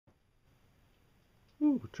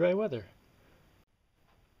Woohoo! Dry weather.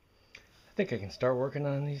 I think I can start working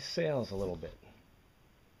on these sails a little bit.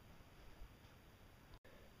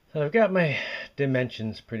 So I've got my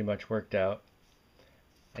dimensions pretty much worked out.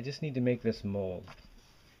 I just need to make this mold.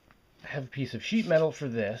 I have a piece of sheet metal for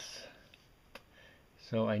this.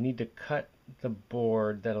 So I need to cut the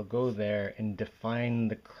board that'll go there and define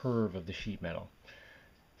the curve of the sheet metal.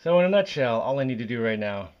 So in a nutshell, all I need to do right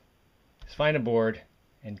now is find a board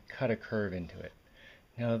and cut a curve into it.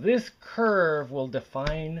 Now this curve will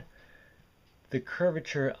define the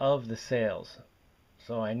curvature of the sails.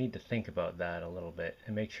 So I need to think about that a little bit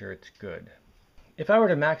and make sure it's good. If I were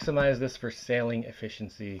to maximize this for sailing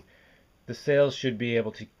efficiency, the sails should be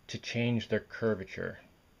able to change their curvature.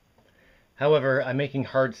 However, I'm making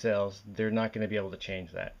hard sails. They're not going to be able to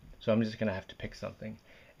change that. So I'm just going to have to pick something.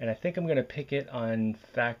 And I think I'm going to pick it on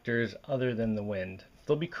factors other than the wind.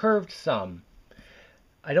 They'll be curved some.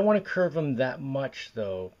 I don't want to curve them that much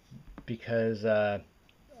though, because I'm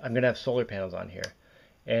going to have solar panels on here.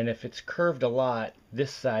 And if it's curved a lot,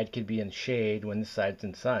 this side could be in shade when this side's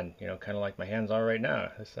in sun. You know, kind of like my hands are right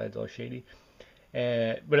now. This side's all shady.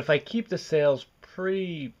 But if I keep the sails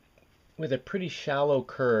with a pretty shallow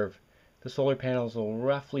curve, the solar panels will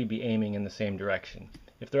roughly be aiming in the same direction.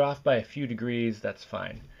 If they're off by a few degrees, that's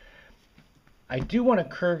fine. I do want to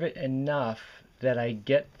curve it enough that I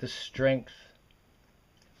get the strength,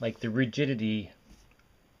 like the rigidity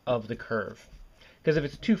of the curve. Because if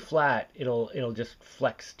it's too flat, it'll just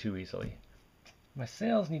flex too easily. My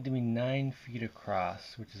sails need to be 9 feet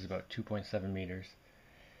across, which is about 2.7 meters.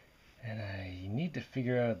 And I need to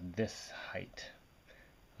figure out this height.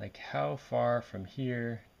 Like how far from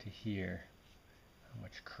here to here? How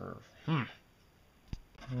much curve? I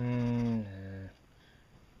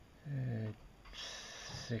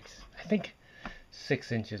think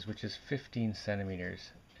 6 inches, which is 15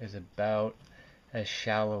 centimeters, is about as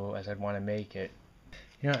shallow as I'd want to make it.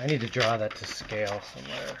 You know, I need to draw that to scale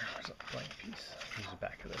somewhere. There's a blank piece. Use the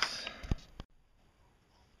back of this.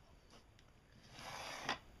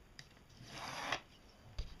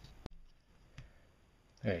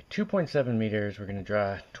 Okay, 2.7 meters, we're going to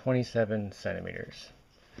draw 27 centimeters.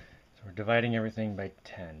 So we're dividing everything by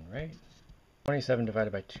 10, right? 27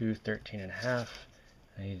 divided by 2, 13 and a half.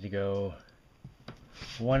 I need to go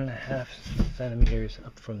 1.5 centimeters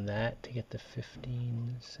up from that to get to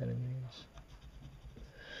 15 centimeters.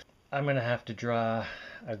 I'm going to have to draw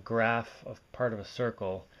a graph of part of a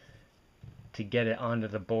circle to get it onto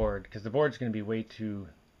the board, because the board's going to be way too...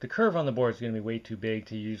 The curve on the board is going to be way too big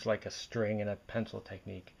to use like a string and a pencil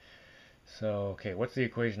technique. So, okay, what's the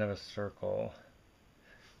equation of a circle?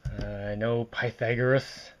 I know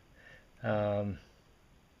Pythagoras. You've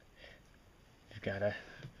got a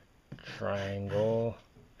triangle,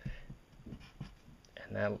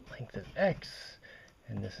 and that length is x,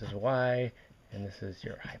 and this is y, and this is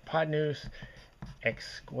your hypotenuse.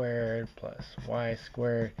 X squared plus y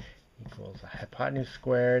squared equals a hypotenuse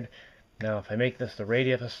squared. Now if I make this the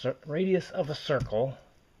radius of a circle,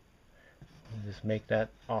 just make that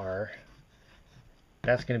r,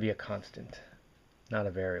 that's going to be a constant, not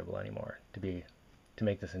a variable anymore, to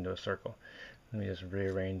make this into a circle. Let me just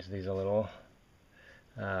rearrange these a little.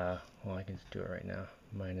 Well, I can just do it right now.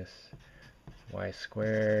 Minus y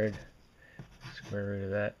squared, square root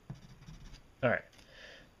of that. Alright.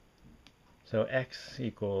 So x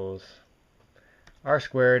equals r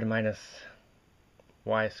squared minus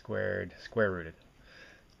y squared square rooted.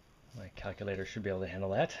 My calculator should be able to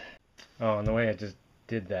handle that. Oh, and the way I just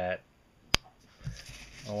did that,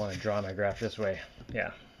 I want to draw my graph this way.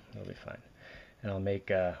 Yeah, it'll be fine. And I'll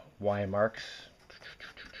make y marks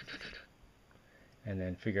and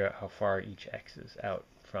then figure out how far each x is out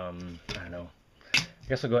from, I don't know. I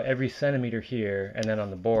guess I'll go every centimeter here, and then on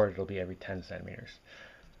the board it'll be every 10 centimeters.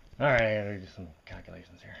 Alright, I gotta do some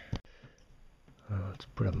calculations here. Let's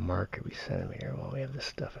put a mark every centimeter while we have this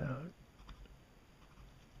stuff out.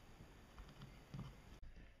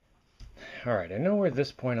 Alright, I know where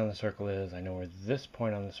this point on the circle is, I know where this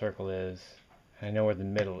point on the circle is, and I know where the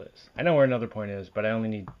middle is. I know where another point is, but I only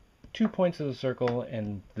need 2 points of the circle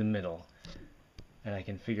and the middle. And I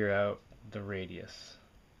can figure out the radius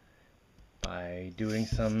by doing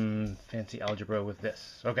some fancy algebra with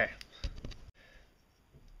this.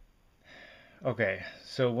 Okay,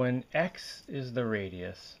 so when x is the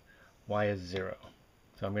radius, y is 0.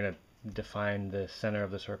 So I'm going to define the center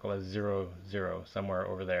of the circle as 0, 0, somewhere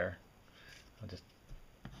over there. I'll just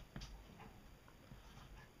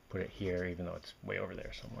put it here, even though it's way over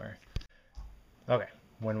there somewhere. Okay,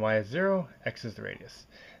 when y is 0, x is the radius.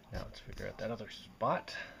 Now let's figure out that other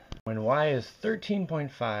spot. When y is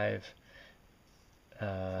 13.5,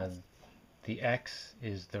 the x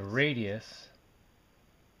is the radius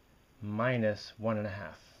minus 1.5.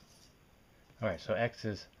 Alright, so x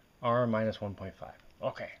is r minus 1.5.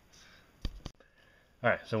 Okay.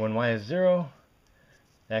 Alright, so when y is 0,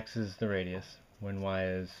 x is the radius. When y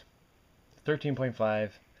is 13.5,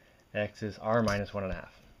 x is r minus 1.5.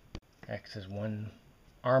 X is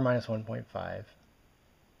r minus 1.5.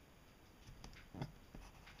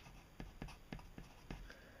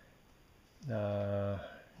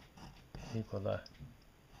 Equal to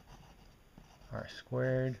r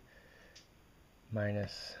squared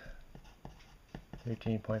minus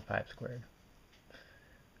 13.5 squared.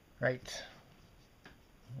 Right.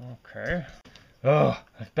 Okay. Oh,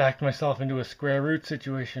 I've backed myself into a square root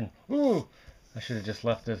situation. Ooh! I should have just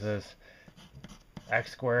left this as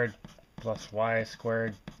x squared plus y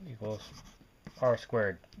squared equals r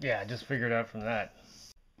squared. Yeah, just figured out from that.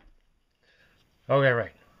 Okay,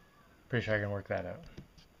 right. Pretty sure I can work that out.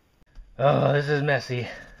 Oh, this is messy.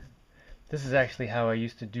 This is actually how I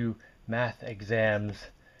used to do math exams.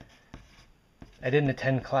 I didn't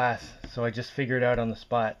attend class, so I just figured it out on the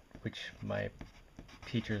spot, which my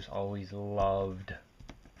teachers always loved.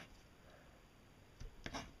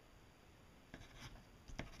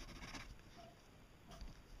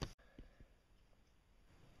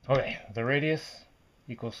 Okay, the radius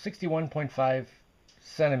equals 61.5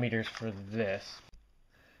 centimeters for this.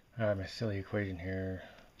 Alright, my silly equation here.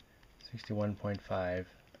 61.5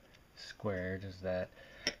 squared is that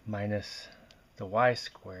minus the y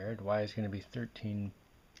squared. Y is going to be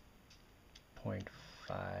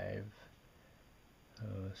 13.5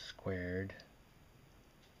 squared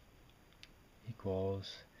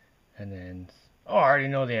equals, and then, oh, I already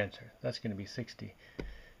know the answer. That's going to be 60.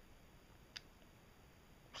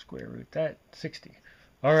 Square root that, 60.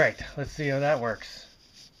 Alright, let's see how that works.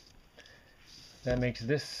 That makes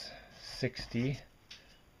this 60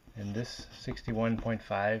 and this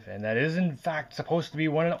 61.5, and that is in fact supposed to be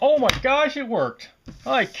one. Oh my gosh, it worked!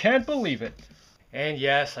 I can't believe it. And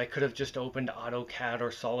yes, I could have just opened AutoCAD or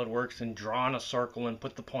SolidWorks and drawn a circle and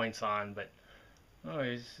put the points on, but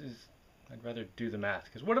I'd rather do the math,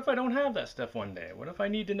 because what if I don't have that stuff one day? What if I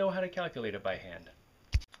need to know how to calculate it by hand?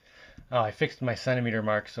 Oh, I fixed my centimeter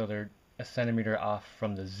marks so they're a centimeter off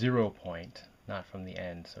from the 0 point, not from the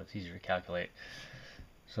end, so it's easier to calculate.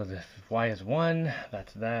 So if y is 1,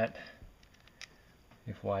 that's that.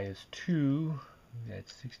 If y is 2,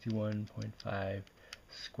 that's 61.5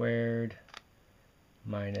 squared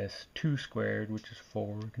minus 2 squared, which is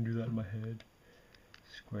 4. I can do that in my head.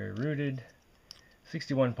 Square rooted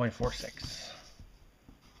 61.46.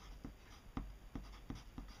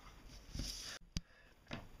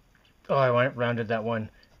 Oh, I rounded that one.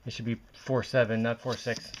 It should be 4.7, not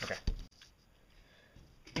 4.6. Okay.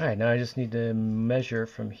 Alright, now I just need to measure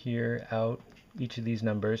from here out each of these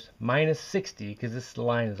numbers minus 60, because this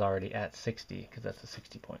line is already at 60, because that's a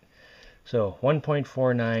 60 point. So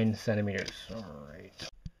 1.49 centimeters. Alright.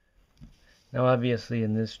 Now obviously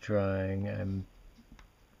in this drawing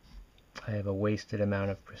I have a wasted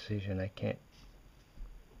amount of precision. I can't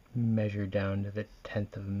measure down to the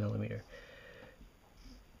 10th of a millimeter.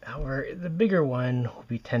 However, the bigger one will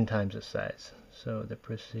be 10 times the size, so the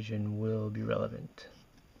precision will be relevant,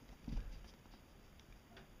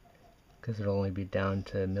 because it'll only be down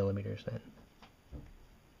to millimeters then.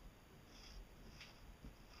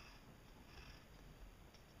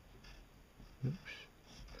 Oops.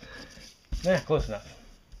 Yeah, close enough.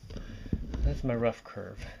 That's my rough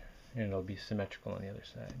curve, and it'll be symmetrical on the other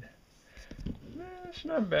side. It's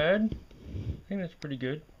not bad. I think that's pretty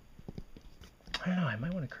good. I don't know, I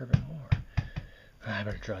might want to curve it more. I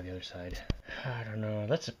better draw the other side. I don't know,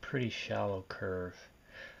 that's a pretty shallow curve.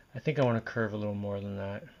 I think I want to curve a little more than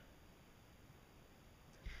that.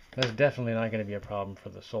 That's definitely not going to be a problem for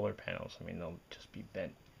the solar panels. I mean, they'll just be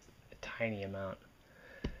bent a tiny amount.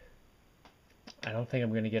 I don't think I'm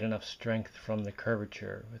going to get enough strength from the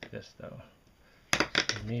curvature with this, though.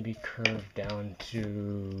 So maybe curve down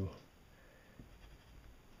to...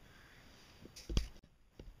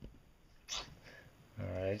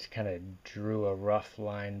 Alright, I just kind of drew a rough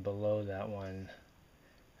line below that one.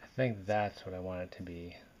 I think that's what I want it to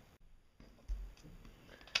be.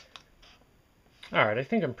 Alright, I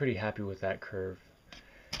think I'm pretty happy with that curve.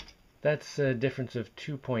 That's a difference of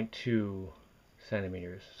 2.2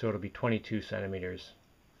 centimeters. So it'll be 22 centimeters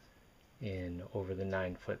in over the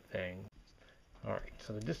 9-foot thing. Alright,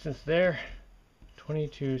 so the distance there,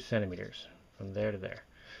 22 centimeters from there to there.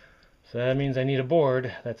 So that means I need a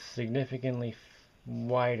board that's significantly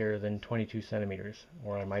wider than 22 centimeters,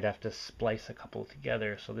 or I might have to splice a couple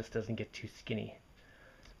together so this doesn't get too skinny,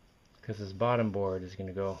 because this bottom board is going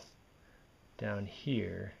to go down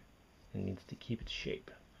here It needs to keep its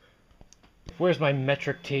shape. Where's my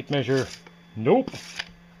metric tape measure? Nope.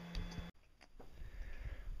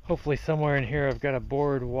 Hopefully somewhere in here I've got a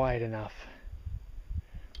board wide enough.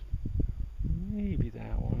 Maybe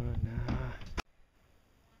that one.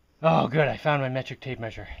 Oh good, I found my metric tape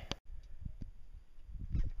measure.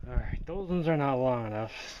 Alright, those ones are not long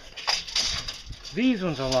enough. These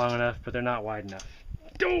ones are long enough, but they're not wide enough.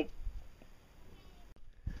 Dope!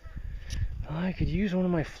 Well, I could use one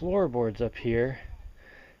of my floorboards up here.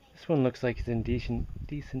 This one looks like it's in decent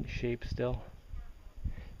shape still.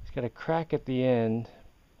 It's got a crack at the end,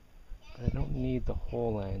 but I don't need the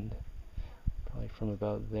whole end. Probably from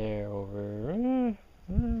about there over.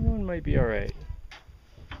 One might be alright.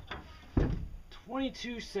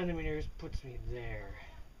 22 centimeters puts me there.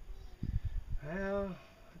 Well,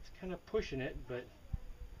 it's kind of pushing it, but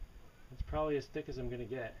it's probably as thick as I'm going to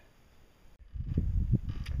get.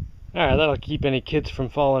 Alright, that'll keep any kids from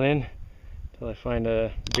falling in until I find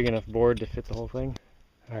a big enough board to fit the whole thing.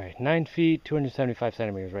 Alright, 9 feet, 275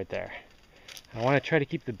 centimeters right there. I want to try to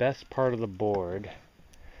keep the best part of the board.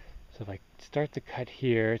 So if I start the cut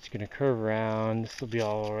here, it's going to curve around. This will be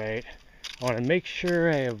alright. I want to make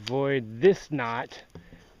sure I avoid this knot,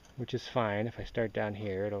 which is fine. If I start down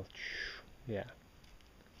here, it'll, yeah.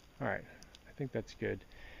 Alright, I think that's good.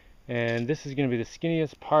 And this is going to be the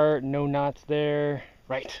skinniest part, no knots there.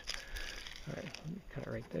 Right. Alright, let me cut it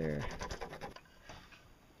right there.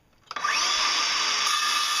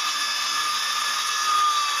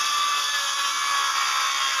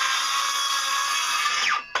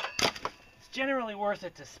 It's generally worth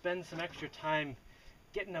it to spend some extra time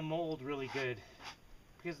getting a mold really good,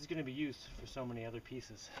 because it's going to be used for so many other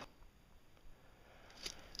pieces.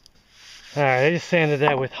 Alright, I just sanded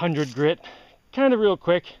that with 100 grit, kind of real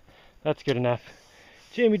quick. That's good enough.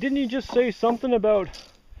 Jaimie, didn't you just say something about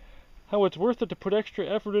how it's worth it to put extra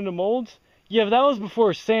effort into molds? Yeah, but that was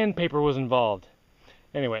before sandpaper was involved.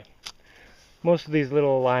 Anyway, most of these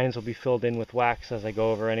little lines will be filled in with wax as I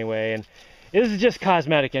go over anyway, and this is just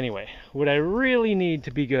cosmetic anyway. What I really need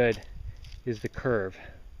to be good is the curve.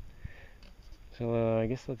 So I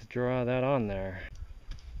guess let's draw that on there.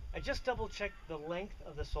 I just double checked the length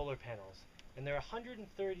of the solar panels, and they're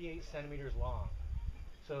 138 centimeters long.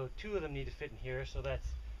 So 2 of them need to fit in here, so that's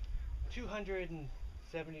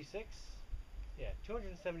 276? Yeah,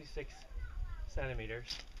 276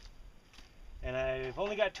 centimeters. And I've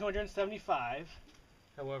only got 275.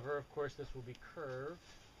 However, of course, this will be curved.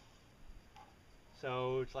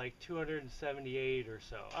 So it's like 278 or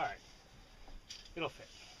so. Alright, it'll fit.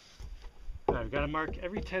 Alright, I've got to mark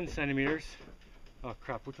every 10 centimeters. Oh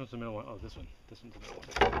crap, which one's the middle one? Oh, this one. This one's the middle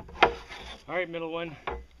one. Alright, middle one.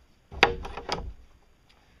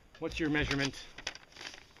 What's your measurement?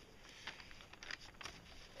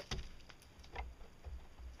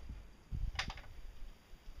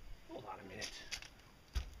 Hold on a minute.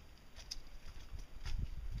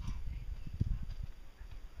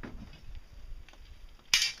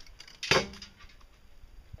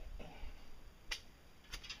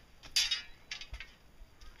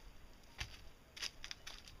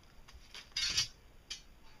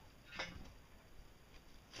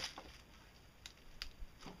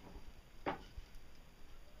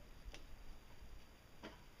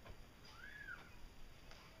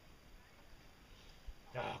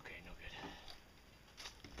 Okay, no good.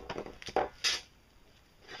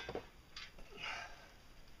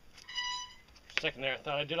 For a second there, I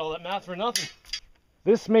thought I did all that math for nothing.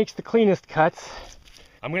 This makes the cleanest cuts.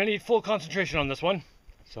 I'm gonna need full concentration on this one,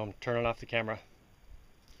 so I'm turning off the camera.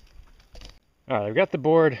 Alright, I've got the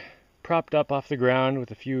board propped up off the ground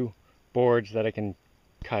with a few boards that I can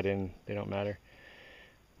cut in. They don't matter.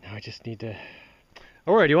 Now I just need to...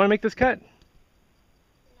 Aurora, do you want to make this cut? No.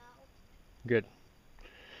 Good.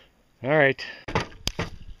 Alright.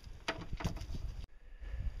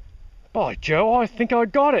 By Joe, I think I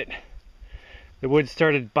got it. The wood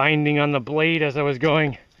started binding on the blade as I was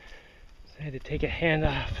going. So I had to take a hand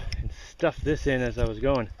off and stuff this in as I was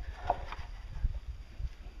going.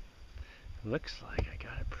 Looks like I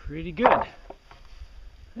got it pretty good.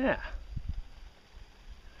 Yeah.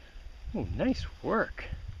 Oh, nice work.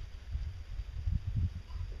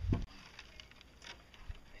 I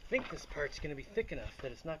think this part's going to be thick enough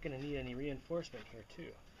that it's not going to need any reinforcement here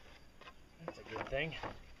too. That's a good thing.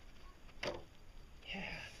 Yeah,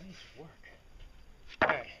 nice work.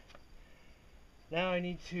 Alright. Now I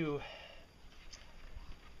need to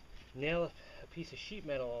nail a piece of sheet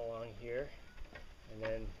metal along here, and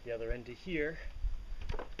then the other end to here.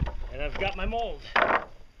 And I've got my mold.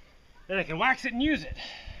 Then I can wax it and use it.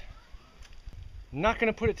 I'm not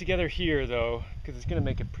going to put it together here though, because it's going to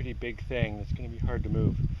make a pretty big thing that's going to be hard to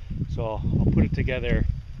move. So I'll put it together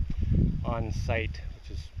on site,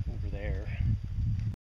 which is over there.